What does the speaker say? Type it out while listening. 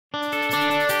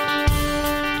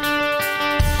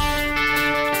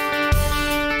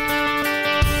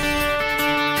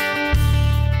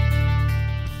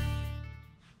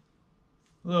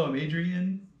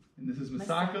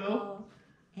Masako.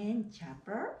 And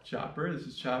Chopper. Chopper, this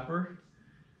is Chopper.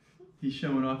 He's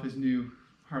showing off his new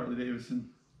Harley Davidson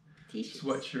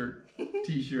sweatshirt,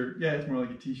 t-shirt. Yeah, it's more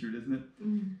like a t-shirt, isn't it?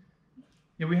 Mm.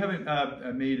 Yeah, we haven't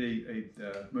made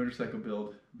a motorcycle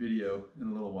build video in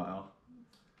a little while,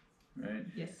 right?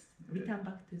 Yes, return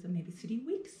back to the maybe 3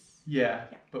 weeks. Yeah,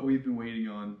 but we've been waiting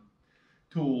on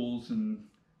tools and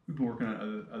we've been working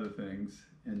on other things.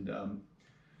 And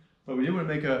but we did want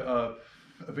to make a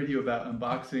video about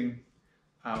unboxing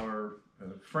our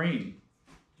frame,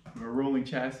 our rolling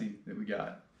chassis that we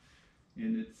got.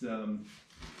 And it's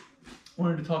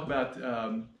wanted to talk about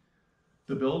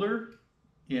the builder,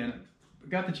 and we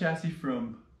got the chassis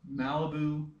from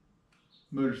Malibu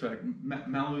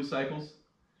Malibu Cycles.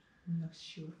 I'm not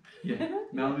sure. Yeah,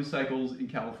 Malibu Cycles in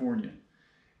California.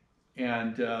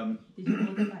 And did you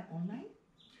order by online?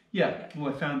 Yeah,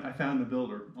 well, I found the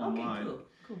builder online. Okay,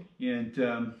 cool.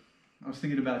 And I was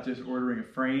thinking about just ordering a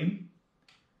frame,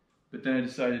 but then I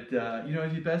decided, you know,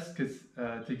 it'd be best because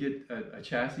to get a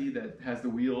chassis that has the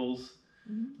wheels,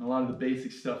 a lot of the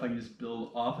basic stuff I can just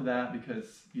build off of that,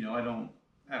 because you know I don't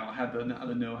have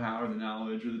the know-how or the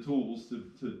knowledge or the tools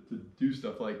to do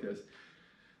stuff like this.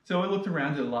 So I looked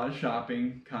around, did a lot of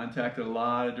shopping, contacted a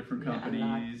lot of different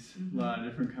companies, a lot of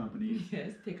different companies.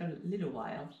 Yes, take a little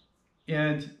while.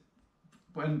 And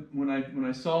when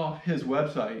I saw his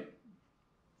website,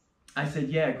 I said,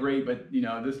 yeah, great, but you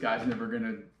know, this guy's never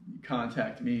gonna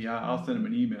contact me. I'll send him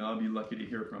an email. I'll be lucky to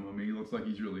hear from him. He looks like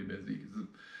he's really busy because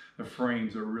the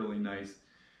frames are really nice.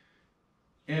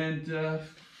 And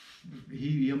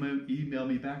he emailed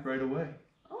me back right away.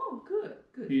 Oh, good.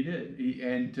 He did. He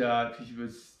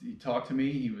talked to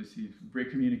me. He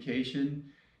great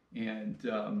communication, and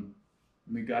I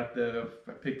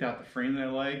picked out the frame that I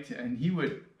liked, and he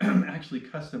would actually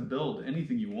custom build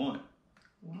anything you want.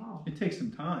 Wow. It takes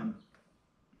some time,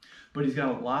 but he's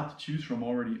got a lot to choose from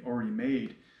already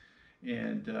made,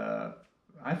 and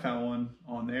I found one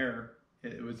on there.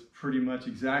 It was pretty much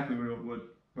exactly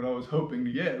what I was hoping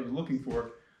to get. I was looking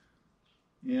for,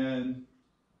 and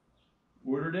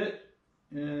ordered it,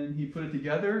 and he put it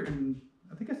together, and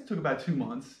I think it took about 2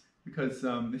 months because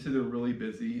they said they're really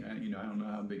busy. And, you know, I don't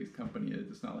know how big his company is.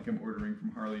 It's not like I'm ordering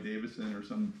from Harley Davidson or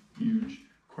some huge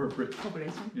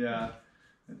corporation. Yeah.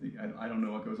 I don't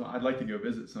know what goes on. I'd like to go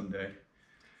visit someday.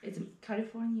 It's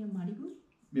California Malibu?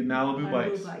 Yeah, Malibu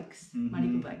bikes.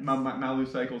 Malibu bikes. Malibu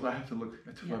Cycles. I have to look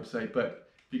at the website,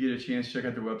 but if you get a chance, check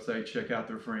out their website, check out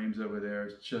their frames over there.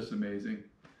 It's just amazing.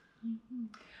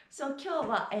 So 今日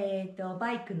は、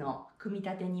バイクの組み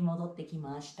立てに戻ってき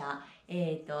ました。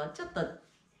ちょっと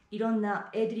いろんな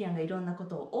エイドリアンがいろんなこ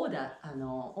とをオーダー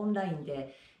オンライン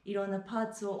でいろんなパー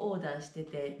ツをオーダーして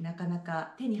てなかな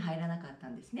か手に入らなかった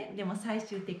んですね。でも最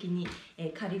終的に、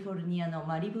カリフォルニアの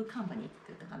マリブカンパニーって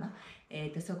言ったかな、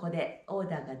そこでオー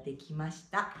ダーができまし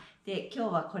た。で今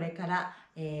日はこれから、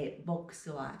ボック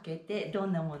スを開けてど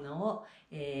んなものを、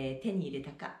手に入れ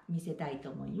たか見せたいと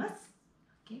思います。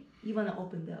Okay. You want to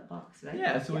open the box, right?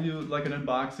 Yeah, so we do like an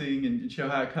unboxing and show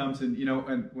how it comes. And you know,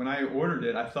 and when I ordered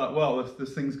it, I thought, well, if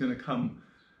this thing's going to come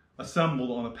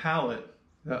assembled on a pallet,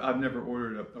 I've never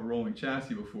ordered a rolling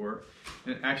chassis before.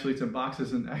 And actually, it's in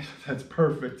boxes, and actually, that's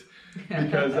perfect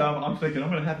because I'm thinking I'm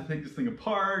going to have to take this thing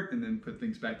apart and then put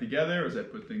things back together as I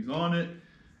put things on it.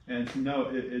 And no,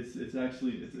 it's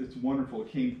actually wonderful.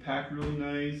 It came packed really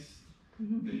nice.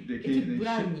 It's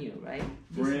brand new, right?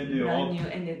 Brand new,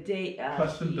 and they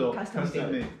custom built,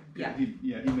 custom made. Yeah, he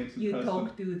makes them you custom.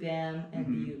 talk to them,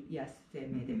 and they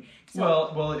made it.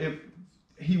 So, well, if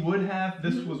he would have,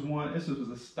 this was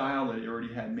a style that he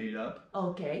already had made up.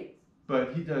 Okay.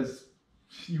 But he does.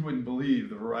 You wouldn't believe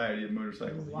the variety of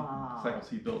motorcycles. Wow. Cycles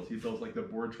he builds. He builds like the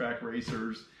board track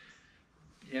racers.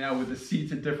 You know, with the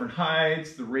seats at different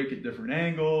heights, the rake at different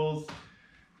angles.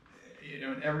 You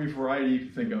know, in every variety you can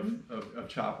think of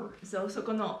chopper. そ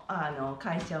この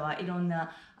会社はいろん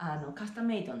なカスタム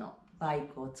メイドのバイ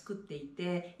クを作ってい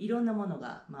ていろんなもの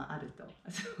が、ある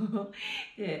と。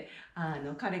で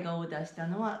彼がオーダーした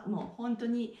のはもう本当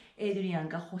にエイドリアン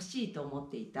が欲しいと思っ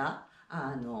ていた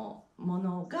も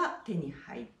のが手に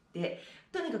入って。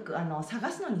とにかく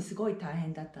探すのにすごい大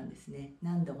変だったんですね。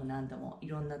何度もい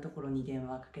ろんなところに電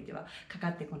話かけてはかか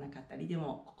ってこなかったり、で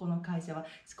もここの会社は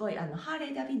すごいハーレ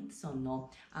ー・ダビッドソンの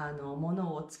も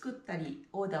のを作ったり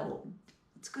オーダーを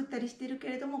作ったりしてるけ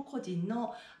れども個人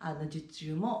の受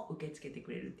注も受け付けて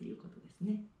くれるっていうことです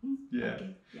ね。Yeah.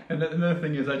 And another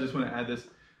thing is, I just want to add this.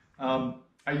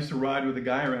 I used to ride with a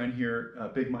guy around here,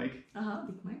 Big Mike.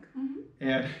 Big Mike.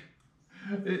 And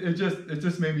it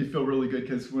just made me feel really good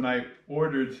because when I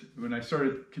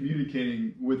started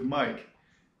communicating with Mike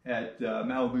at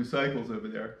Malibu Cycles over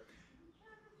there,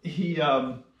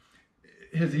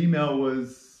 his email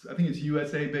was, I think it's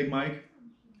USA Big Mike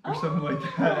or something like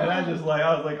that. And I was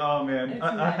like, oh man,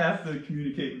 I have to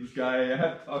communicate with this guy. I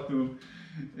have to talk to him.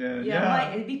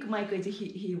 And, Big Mike is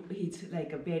he's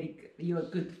like a you're a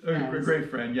good friend. A great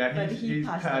friend. Yeah, but he's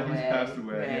passed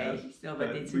away. Right. Yeah. So, but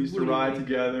it's we used to ride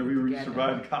together. We used to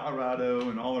ride together. to Colorado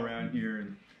and all around here.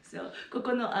 And So こ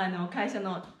この会社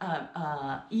の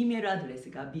E メールアドレス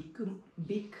がビッグ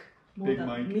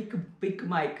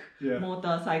マイク Yeah. モー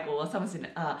ターサイクルサムスン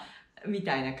み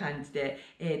たいな感じで、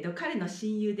彼の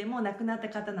親友でもう亡くなった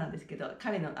方なんですけど、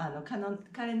彼の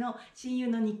親友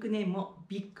のニックネームも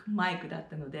ビッグマイクだっ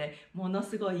たので、もの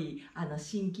すごい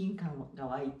親近感が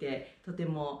湧いて、とて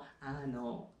も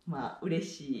嬉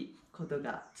しいこと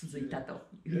が続いたと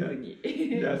いうふうに。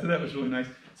Yeah, so that was really nice.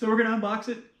 So we're gonna unbox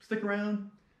it. Stick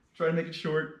around. Try to make it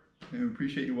short. And we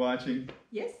appreciate you watching.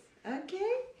 Yes. Okay.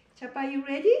 Chapa, you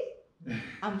ready?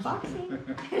 Unboxing.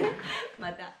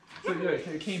 また。 So yeah,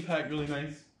 it came packed really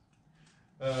nice.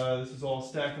 This is all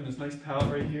stacked on this nice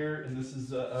pallet right here, and this is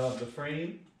the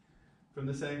frame from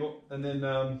this angle. And then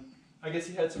I guess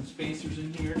he had some spacers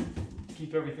in here to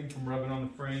keep everything from rubbing on the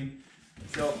frame.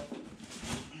 So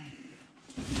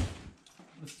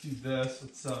let's do this.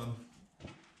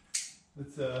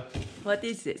 Let's What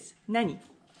is this? 何?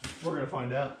 We're gonna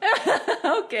find out.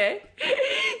 Okay.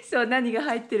 そう、何が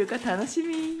入ってるか楽し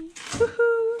み。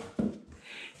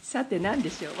さて何で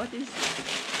しょう。What is this?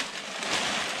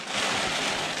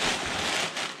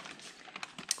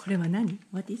 これは何?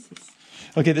 What is this?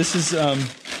 Okay, this is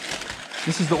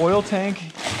the oil tank.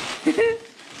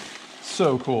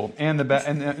 So cool, and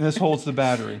this holds the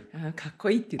battery. かっこ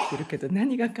いいって言ってるけど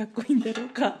何がかっこいいんだろう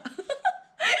か。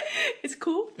It's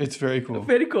cool. It's very cool.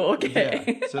 Very cool. Okay.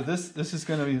 Yeah. So this is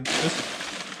gonna be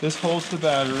this holds the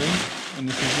battery, and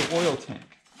this is the oil tank.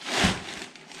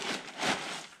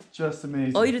 Just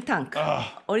amazing. オイルタンク。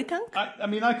オイルタンク? I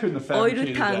mean, I couldn't have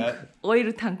fabricated that. オイ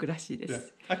ルタンクらしいで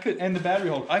す。Yeah. And the battery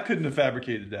hold. I couldn't have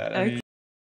fabricated that. I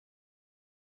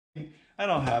mean, I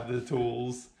don't have the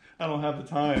tools. I don't have the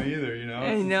time either. You know.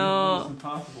 I know. It's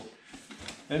impossible.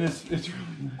 And it's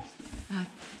really nice.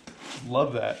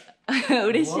 Love that.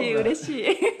 嬉しい嬉し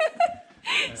い。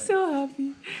So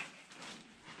happy.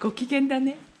 ご機嫌だ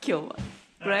ね今日は。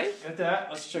Right? At that,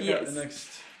 let's check out the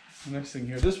next thing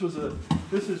here. This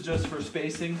is just for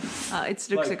spacing. It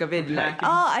looks like a bit like. packing.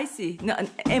 Oh, I see. No,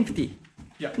 empty.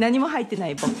 Yeah. 何も入ってな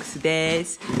いボックスで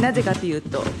す。なぜかという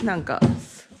と、なんか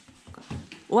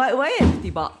why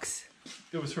empty box?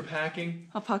 It was for packing.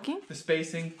 Packing? The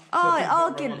spacing.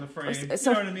 Okay. On the frame. You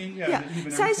know what I mean? Yeah.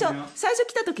 最初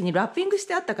来た時にラッピングし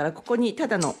てあったからここにた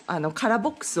だの空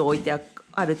ボックスを置いてあ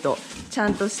るとちゃ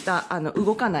んとした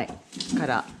動かないか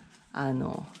ら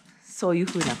そういう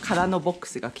風な空のボック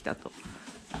スが来たと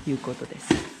いうことで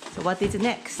す。So what is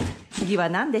next? 次は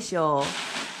何でしょう？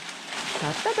た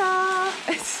っただ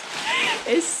ー。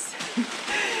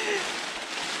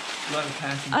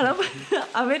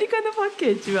アメリカのパッ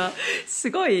ケージはす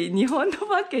ごい日本の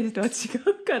パッケージとは違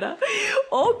うから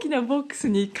大きなボックス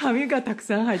に紙がたく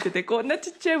さん入っててこんな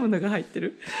ちっちゃいものが入って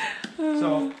る。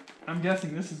So I'm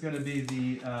guessing this is going to be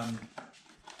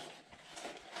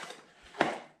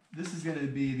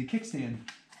the kickstand.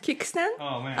 Kickstand?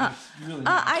 Oh man, it's really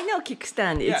nice. I know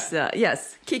kickstand. It's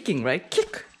yes, kicking, right?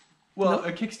 Kick. Well,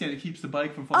 a kickstand, it keeps the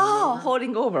bike from falling over.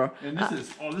 Holding over. And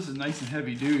this is nice and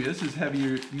heavy duty. This is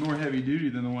more heavy duty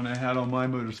than the one I had on my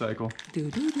motorcycle.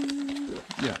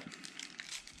 Yeah.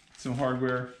 Some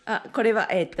hardware. これは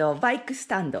バイクス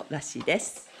タンドらしいで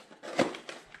す。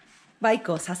バイ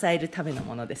クを支えるための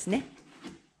ものですね。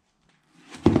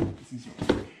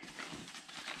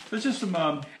It's just some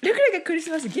Look like a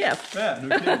Christmas gift. Yeah,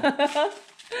 no kidding.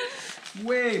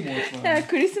 Way more fun.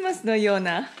 クリスマスのよう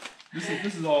な。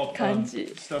This is all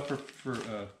stuff for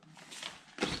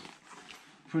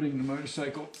putting the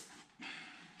motorcycle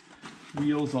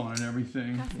wheels on and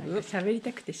everything. 喋り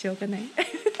たくてしょうがない。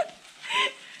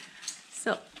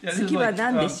そう。 Yeah, 次は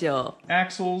何でしょう？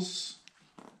 Axles.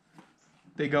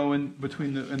 They go in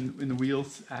between in the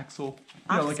wheels. Axle.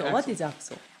 Axle. What is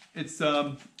axle? It's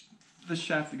the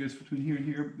shaft that goes between here and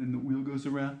here, and the wheel goes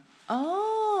around.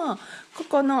 こ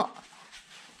この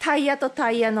タイヤと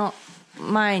タイヤの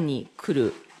前に来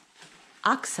る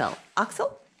アクセル。アクセル？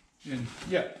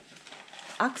 Yeah.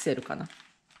 アクセルかな。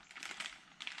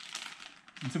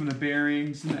And some of the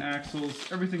bearings and the axles,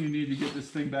 everything you need to get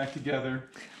this thing back together.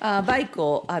 バイク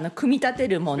を組み立て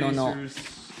るものの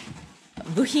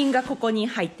部品がここに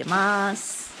入ってま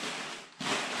す。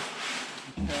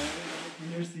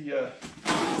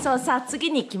そうさあ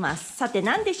次に行きます。さて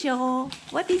何でしょう？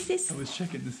 What is this? I was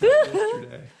checking this out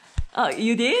yesterday. Oh,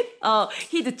 you did? Oh,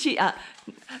 he's cheat.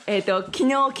 昨日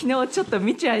ちょっと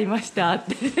見ちゃいましたっ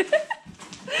て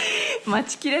待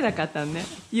ちきれなかったね。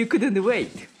You couldn't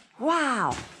wait.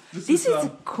 Wow, this is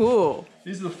cool.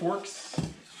 These are the forks.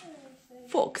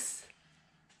 Forks.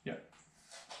 Yeah.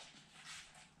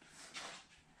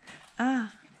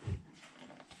 あ、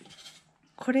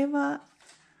これは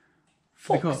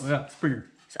forks. Yeah, Springer.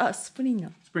 あ、スプリンガ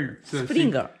ー。Springer. So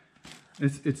Springer.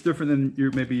 It's different than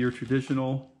maybe your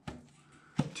traditional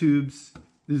tubes.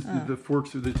 The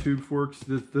forks are the tube forks.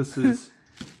 This is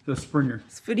the Springer.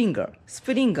 スプリンガ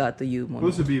ーというもの。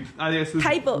This would be, I guess, this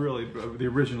Type is of- really the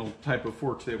original type of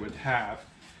forks they would have,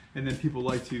 and then people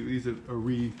like to use a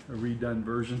redone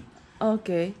version,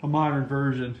 Okay. a modern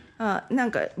version. あ、な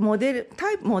んかモデ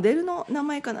ルの名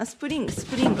前かな。スプリンガ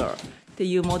ーって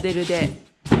いうモデルで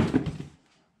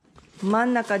真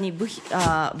ん中にバ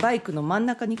イクの真ん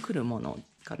中に来るもの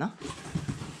かな。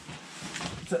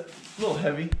It's a little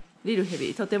heavy. リルヘビ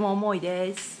ー、とても重い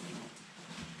です。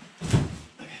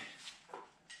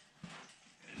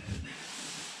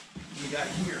We got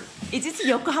here. Is it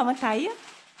横浜タイヤ？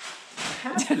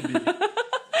 Has to be.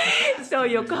 So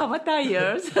横浜タイ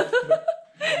ヤー。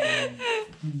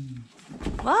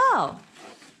Wow.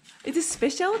 Is it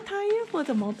special tire for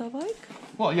the motorbike?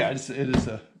 Well, yeah, it is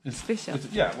a Special.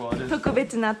 Yeah, well, it is. 特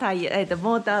別なタイヤ、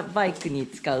モーターバイクに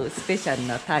使うスペシャル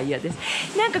なタイヤです。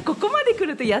なんかここまで来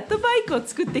るとやっとバイクを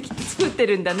作って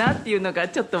るんだなっていうのが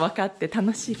ちょっと分かって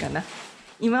楽しいかな。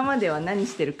今までは何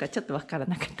してるかちょっと分から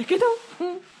なかったけど。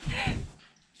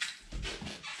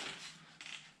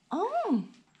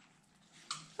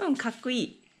かっこい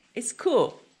い。It's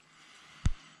cool.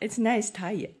 It's nice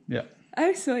tire. Yeah.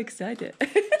 I'm so excited.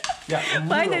 Yeah.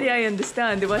 Finally, I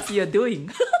understand what you're doing.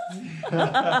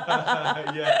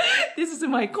 Yeah. This is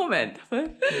my comment.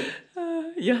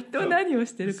 やっと何を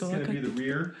してる This か is 分 going か to っ be た。 the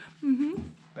rear.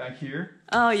 Back here.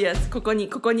 Oh, yes. ここ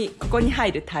に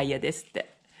入るタイヤですって。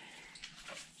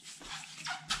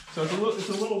So it's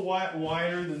a little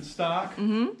wider than stock.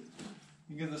 Again,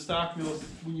 the stock wheels,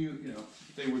 when you know,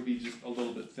 they would be just a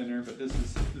little bit thinner, but this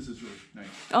is really nice.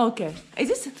 Okay. Is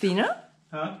this thinner?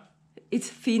 Huh? It's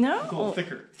thinner? It's a little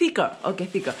thicker. Thicker. Okay,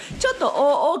 thicker. ちょっ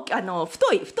と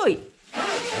太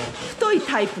い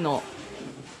タイプの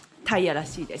タイヤら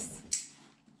しいです。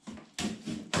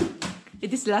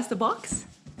Is this last box?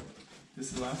 This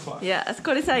is the last box. Yeah,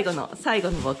 これ最後のボ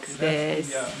ックスで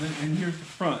す。 Yeah, and here's the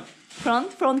front.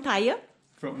 front tire?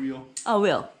 Front wheel. あ、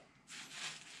wheel。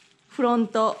フロン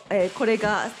ト、これ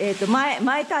が、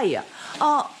前タイヤ。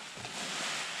あ、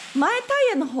前タイ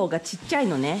ヤの方がちっちゃい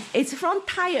のね。Its front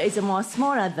tire is more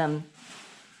smaller than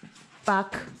back.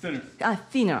 Thinner. あ、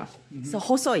thinner. So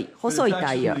細い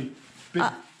タイヤ。 Actually big,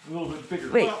 Ah. a little bit bigger.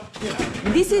 Wait. Well, you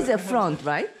know, This is a front,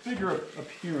 right? bigger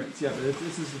appearance. Yeah, but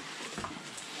this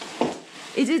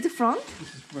Is it front? is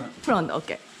front. Front,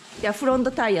 OK. いや、フロン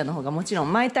トタイヤの方がもちろ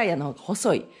ん前タイヤの方が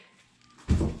細い。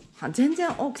全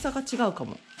然大きさが違うか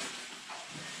も。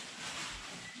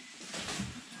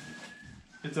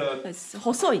It's a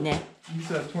細いね。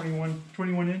It's a 21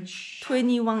 inch.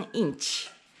 21インチ。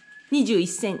21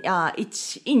センチ、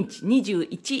1インチ、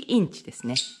21インチです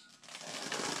ね。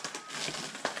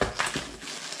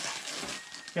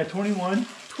Yeah, 21.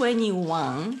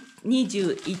 21、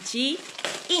21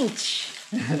インチ。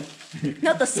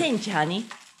Not a cent, honey.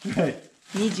 Right.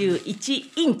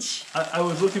 21インチ。I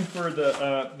was looking for the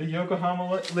Yokohama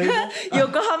label.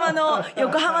 横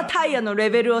浜タイヤのレ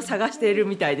ベルを探している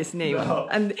みたいですね、今。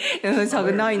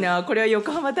ないな。これは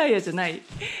横浜タイヤじゃない。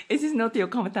It is not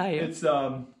横浜タイヤ。It's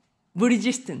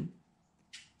Bridgestone.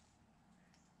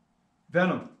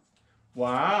 Venom.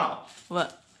 Wow.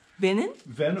 What? Venom?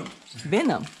 Venom.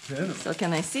 Venom. Venom. So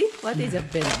can I see? What is a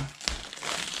venom?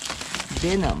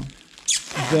 Venom.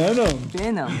 Venom.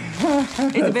 Venom.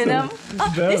 It's venom?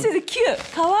 This is cute.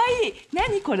 かわいい。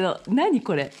何これ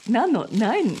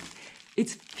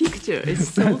It's picture.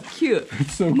 It's so cute.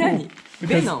 It's so cool. 何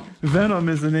Because Venom. Venom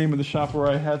is the name of the shop where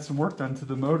I had some work done to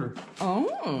the motor. Oh.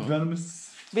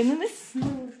 Venomous. Venomous?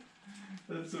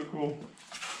 That's so cool.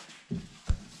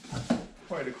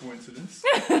 Quite a coincidence.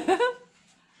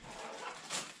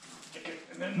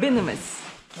 Venomous.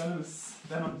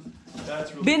 Venom.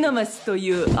 That's really Venomous とい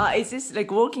う、is this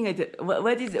like working at,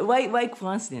 what is, why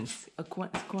coincidence? A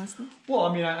coincidence? Well,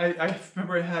 I mean, I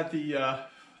remember I had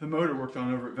the motor worked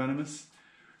on over at Venomous.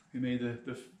 We made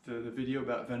the video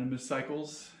about Venomous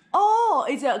cycles. Oh,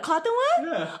 is it a cotton one?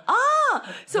 Yeah.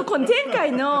 そう、この前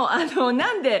回の、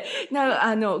なんで、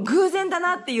偶然だ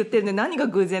なって言ってるんで、何が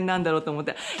偶然なんだろうと思っ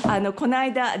て、この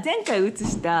間、前回映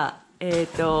した、コッ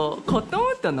トン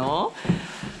ウッドの、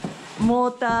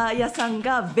モーター屋さん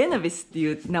がベノベスって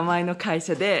いう名前の会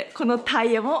社で、このタ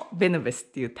イヤもベノベスっ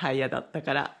ていうタイヤだった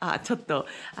から、ちょっと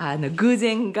偶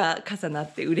然が重な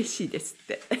って嬉しいですっ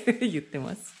て言って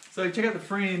ます。So check out the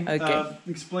frame. Okay.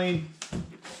 Explain.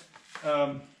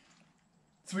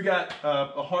 So we got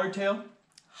a hardtail.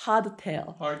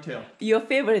 Hardtail. Hardtail. Your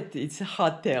favorite is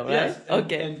hardtail, right? Yes. And,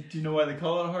 Okay. And do you know why they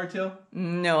call it a hardtail?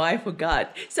 No, I forgot.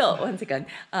 So, one second.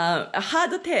 ハー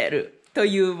ドテールと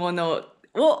いうもの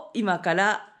を今か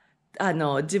ら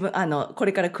こ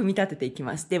れから組み立てていき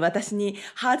ます。で、私に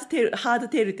ハードテ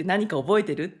ールって何か覚え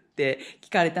てるって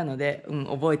聞かれたので、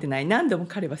覚えてない。何度も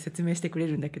彼は説明してくれ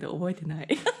るんだけど、覚えてない。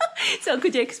So,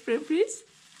 could you explain, please?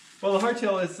 Well, the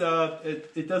hardtail is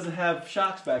it doesn't have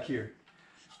shocks back here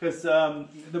because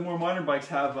the more modern bikes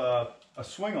have a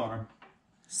swing arm.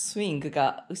 スイング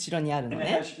が後ろにあるの And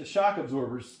it ね。 has shock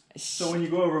absorbers. So when you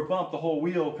go over a bump, the whole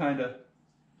wheel kind of.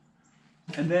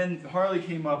 And then Harley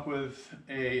came up with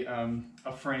a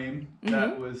frame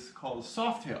that was called a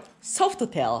soft tail. Soft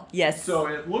tail, yes. So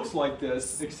it looks like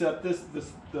this, except the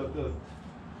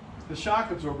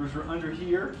shock absorbers are under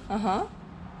here.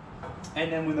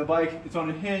 And then when the bike, it's on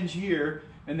a hinge here,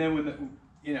 and then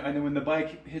when the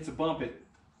bike hits a bump,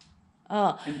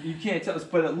 and you can't tell this,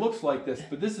 but it looks like this.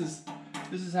 But this is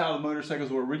how the motorcycles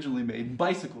were originally made.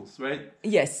 Bicycles, right?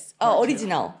 Yes.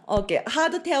 Original. Okay.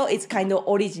 Hardtail is kind of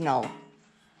original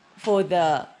for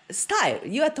the style.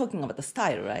 You are talking about the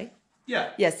style, right?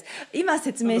 Yeah. Yes. 今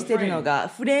説明しているのが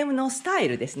フレームのスタイ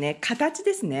ルですね。形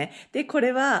ですね。で、こ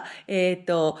れは、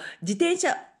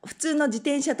普通の自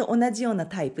転車と同じような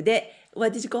タイプで、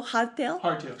What did you call hardtail?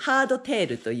 Hardtail. ハードテー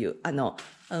ルという、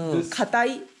硬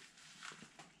い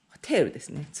テールです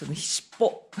ね。その尻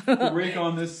尾。The rake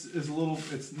on this is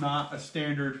it's not a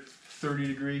standard 30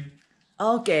 degree.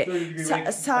 OK。 30 degree rake.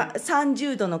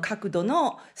 30度の角度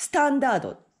のスタンダー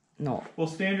ドの。Well,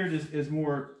 standard is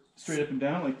more straight up and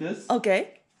down like this.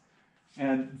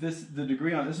 OK。And the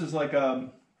degree on this is like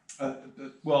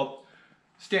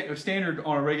standard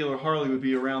on a regular Harley would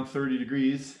be around 30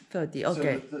 degrees. 30, So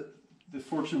OK. the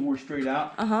forks are more straight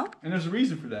out. And there's a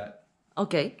reason for that.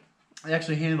 OK. They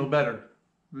actually handle better.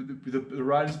 The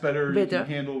ride is better. You can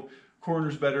handle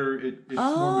corners better. It's more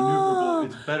maneuverable.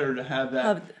 It's better to have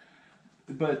that.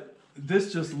 But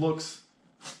this just looks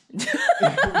really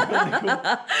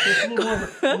cool.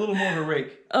 It's a little more of a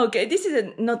rake. OK. This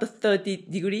is not 30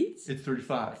 degrees? It's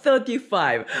 35.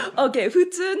 35. OK. 普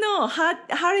通のハ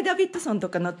ーレー・ダビッドソンと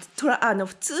かの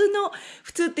普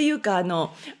通っていうか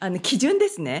基準で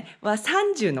すねは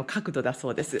30の角度だ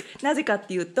そうです。なぜかっ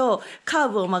ていうとカ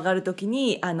ーブを曲がるとき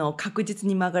に確実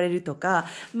に曲がれるとか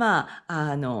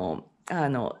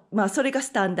それが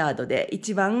スタンダードで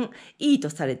一番いいと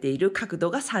されている角度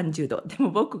が30度。で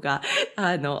も僕が、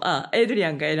エイドリ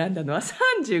アンが選んだのは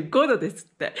35度ですっ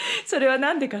て。それは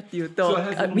なんでかっていうと、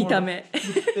見た目。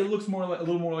It looks a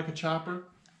little more like a chopper.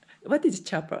 What is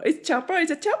chopper? It's chopper.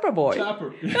 It's a chopper boy.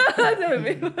 Chopper.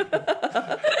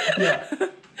 Yeah.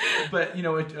 But,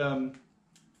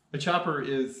 a chopper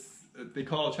is, they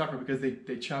call it a chopper because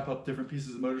they chop up different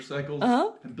pieces of motorcycles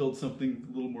and build something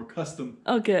a little more custom.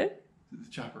 Okay. The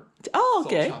chopper. Oh,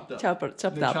 okay. Chopped up.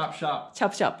 Chopped The up. chop shop.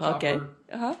 Chop shop. Okay.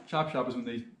 Chop shop is when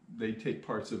they take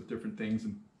parts of different things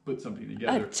and put something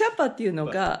together. チャッパーっていうの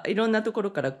がいろんなとこ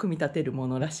ろから組み立てるも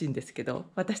のらしいんですけど、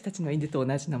私たちの犬と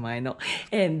同じ名前の。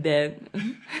And then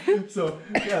so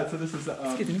this is a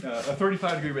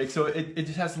 35 degree rake. So it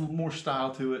just has a little more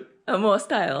style to it. もうス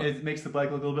タイル。It makes the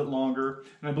bike look a little bit longer.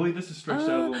 And I believe this is stretched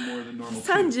out a little more than normal.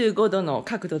 35度の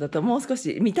角度だともう少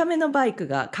し見た目のバイク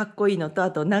がかっこいいのと、あ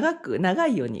と長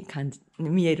いように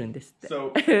見えるんですって。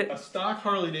So a stock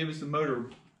Harley Davidson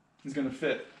motor is going to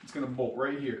fit. It's going to bolt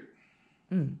right here.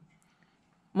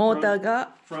 モーター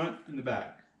が front and the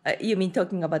back. You mean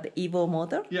talking about the Evo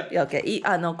motor? Yeah. Okay.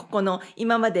 ここの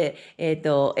今までエイ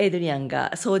ドリアン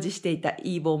が掃除していた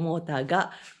Evo モーター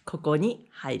がここに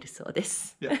入るそうで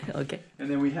す。Yeah. Okay.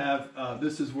 And then we have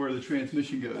this is where the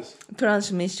transmission goes. トラン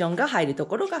スミッションが入ると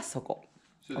ころがそこ。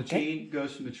So the chain goes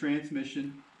from the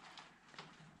transmission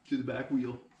to the back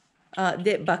wheel.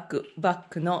 でバッ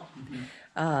クの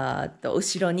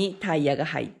後ろにタイヤが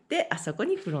入ってあそこ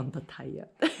にフロントタイヤ。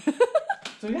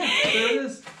So yeah, there it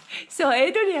is. そうエ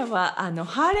イドリアンはハ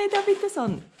ーレー・ダビッドソ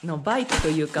ンのバイクと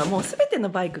いうかもうすべての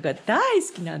バイクが大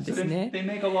好きなんですね。They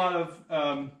make a lot of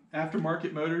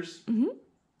aftermarket motors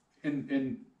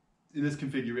in this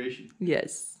configuration.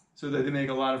 Yes. So they make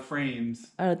a lot of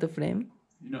frames. あらとフレーム。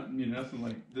Nothing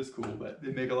like this cool, but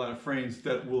they make a lot of frames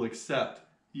that will accept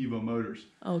Evo motors.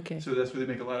 Okay. So that's where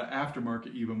they make a lot of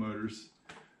aftermarket Evo motors.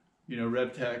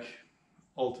 RevTech,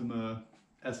 Ultima,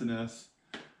 SNS.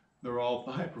 they're all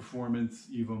high performance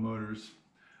Evo motors.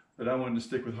 But I wanted to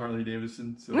stick with Harley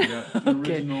Davidson, so we got the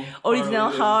original オリジナ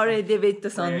ルハーレー・デビッド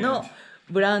ソンの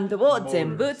ブランドを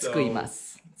全部使いま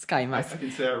す。使います。I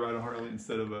can say I ride a Harley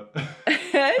instead of a.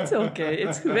 It's okay.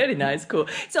 It's very nice, cool.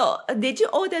 So, did you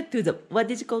order to the what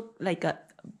did you call like a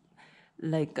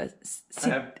I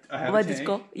have what a is it tank.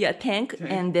 called? Yeah, tank.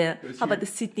 And how about the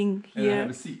sitting And I here?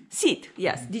 have a seat. Seat.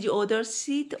 Yes. Did you order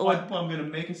seat or? Well, I'm gonna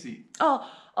make a seat.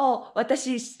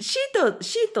 私シ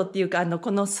ートっていうか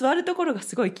この座るところが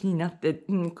すごい気になって、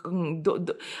オー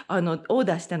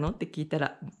ダーしたのって聞いた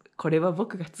らこれは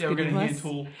僕が作ります。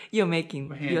You're making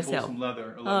yourself. Some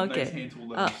leather, a nice hand-tool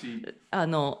leather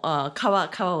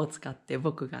seat. 革を使って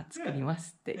僕が作りま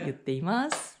すって言っていま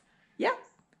す。Yeah.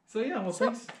 So yeah, well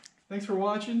thanks for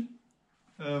watching.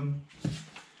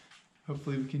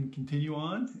 Hopefully we can continue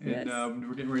on, and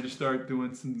we're getting ready to start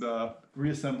doing some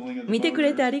reassembling of the 見てく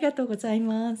れて motors. ありがとうござい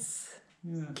ます。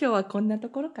今日はこんなと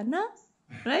ころかな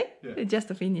Right?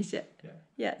 Just finish it.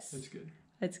 Yes. That's good.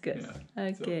 That's good.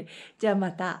 Yeah. Okay. じゃあ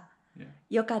また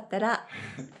よかったら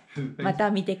ま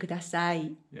た見てくださ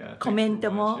い。コメン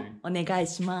トもお願い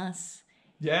します。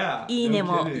いいね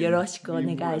もよろしくお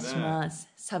願いします。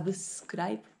サブスクラ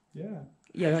イブ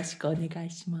よろしくお願い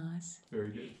します。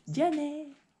じゃあね。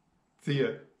See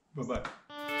ya. Bye-bye.